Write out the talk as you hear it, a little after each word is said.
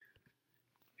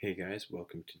Hey guys,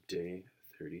 welcome to day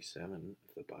 37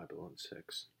 of the Bible in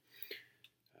 6.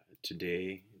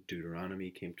 Today,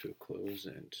 Deuteronomy came to a close,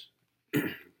 and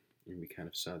we kind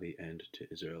of saw the end to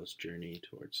Israel's journey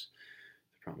towards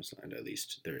the Promised Land. At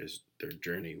least their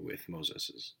journey with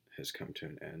Moses has come to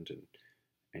an end,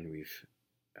 and we've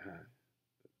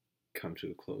come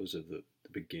to a close of the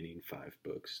beginning 5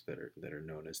 books that are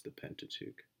known as the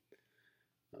Pentateuch.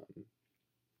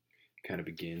 Kind of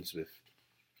begins with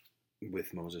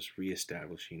Moses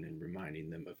reestablishing and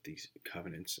reminding them of these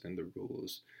covenants and the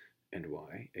rules and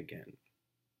why. Again,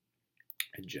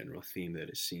 a general theme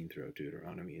that is seen throughout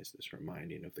Deuteronomy is this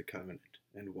reminding of the covenant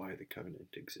and why the covenant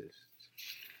exists.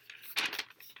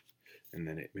 And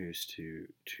then it moves to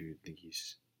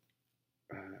these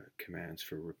commands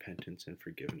for repentance and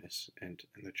forgiveness and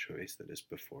the choice that is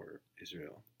before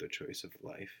Israel, the choice of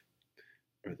life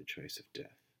or the choice of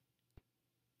death.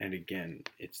 And again,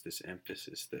 it's this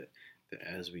emphasis that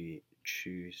as we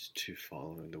choose to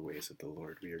follow in the ways of the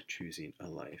Lord, we are choosing a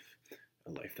life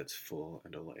that's full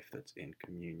and a life that's in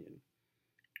communion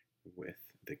with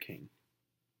the King.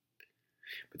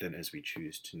 But then as we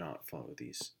choose to not follow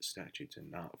these statutes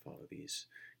and not follow these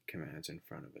commands in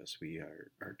front of us, we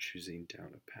are choosing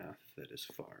down a path that is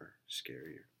far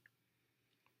scarier.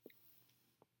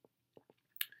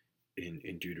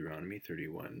 In Deuteronomy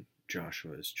 31,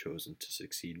 Joshua is chosen to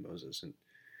succeed Moses,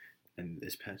 and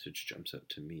this passage jumps out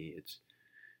to me. It's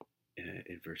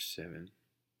in verse 7.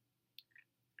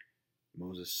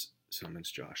 Moses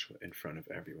summons Joshua in front of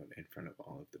everyone, in front of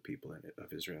all of the people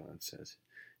of Israel, and says,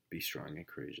 "Be strong and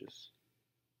courageous."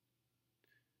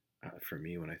 For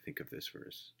me, when I think of this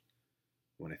verse,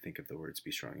 when I think of the words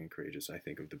 "be strong and courageous," I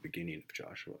think of the beginning of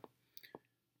Joshua,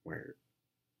 where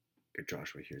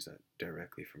Joshua hears that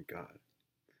directly from God.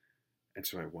 And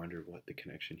so I wonder what the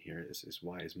connection here is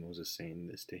why is Moses saying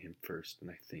this to him first? And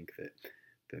I think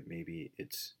that maybe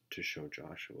it's to show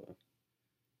Joshua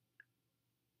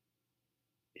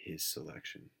his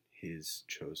selection, his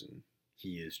chosen.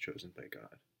 He is chosen by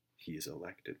God. He is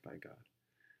elected by God.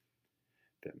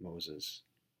 That Moses,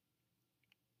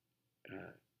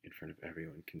 in front of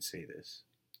everyone, can say this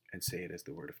and say it as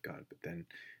the word of God, but then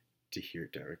to hear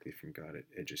it directly from God,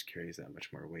 it just carries that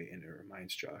much more weight, and it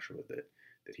reminds Joshua that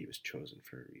he was chosen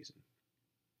for a reason.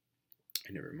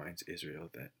 And it reminds Israel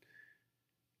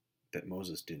that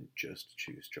Moses didn't just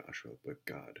choose Joshua, but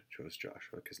God chose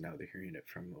Joshua, because now they're hearing it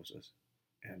from Moses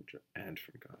and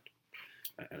from God.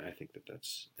 And I think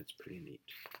that's pretty neat.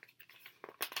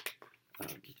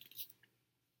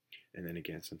 And then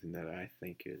again, something that I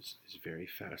think is very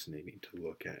fascinating to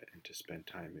look at and to spend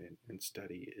time in and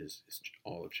study is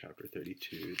all of chapter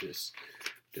 32, this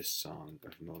song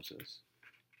of Moses.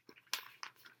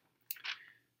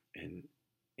 And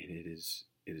it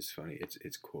is funny.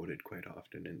 It's quoted quite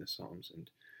often in the Psalms,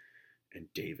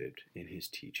 and David in his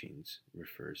teachings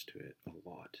refers to it a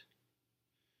lot.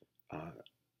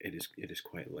 It is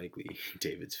quite likely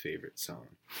David's favorite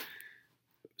song.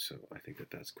 So I think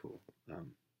that's cool.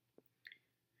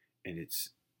 And it's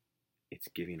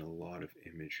giving a lot of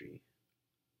imagery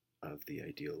of the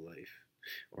ideal life,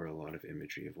 or a lot of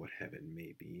imagery of what heaven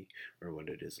may be, or what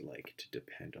it is like to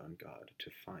depend on God, to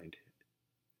find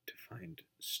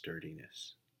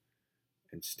sturdiness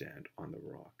and stand on the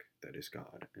rock that is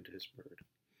God and His Word.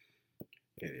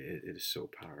 It is so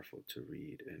powerful to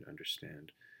read and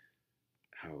understand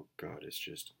how God is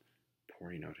just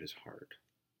pouring out His heart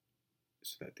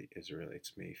so that the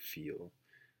Israelites may feel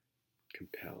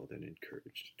compelled and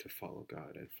encouraged to follow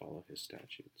God and follow His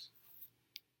statutes.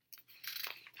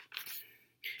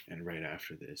 And right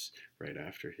after this, right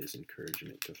after His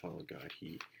encouragement to follow God,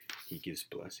 He gives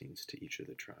blessings to each of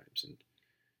the tribes,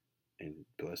 and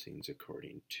blessings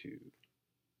according to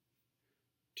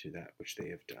that which they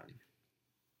have done.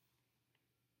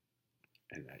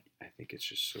 And I think it's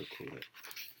just so cool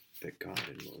that God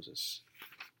and Moses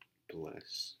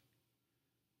bless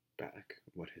back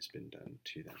what has been done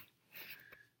to them.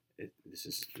 This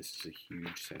is a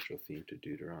huge central theme to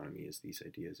Deuteronomy, is these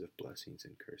ideas of blessings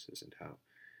and curses, and how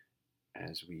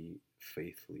as we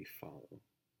faithfully follow,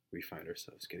 we find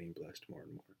ourselves getting blessed more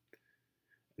and more.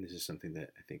 And this is something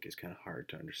that I think is kind of hard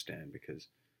to understand, because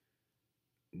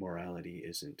morality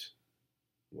isn't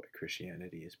what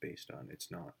Christianity is based on. It's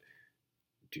not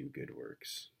do good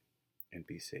works and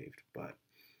be saved, but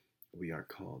we are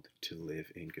called to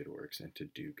live in good works and to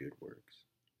do good works.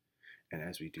 And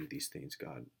as we do these things,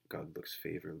 God looks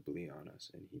favorably on us,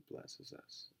 and He blesses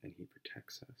us, and He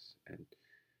protects us, and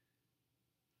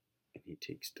He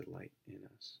takes delight in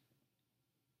us.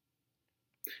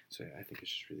 So I think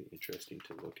it's just really interesting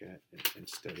to look at and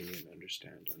study and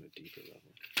understand on a deeper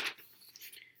level.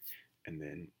 And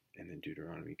then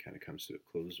Deuteronomy kind of comes to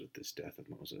a close with this death of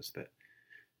Moses that,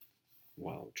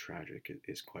 while tragic, it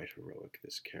is quite heroic.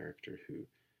 This character who,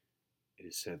 it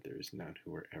is said, there is none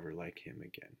who were ever like him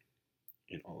again.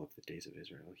 In all of the days of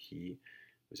Israel, he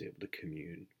was able to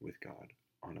commune with God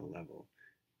on a level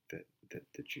that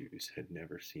the Jews had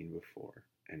never seen before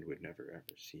and would never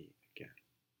ever see again.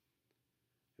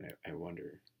 And I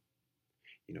wonder,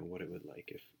 what it would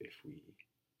like if we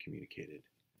communicated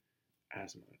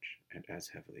as much and as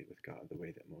heavily with God the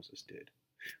way that Moses did.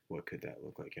 What could that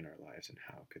look like in our lives, and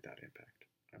how could that impact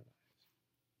our lives?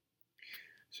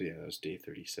 So yeah, that was day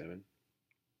 37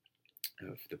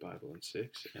 of the Bible in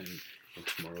 6, and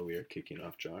tomorrow we are kicking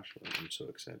off Joshua. I'm so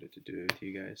excited to do it with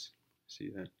you guys. See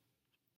you then.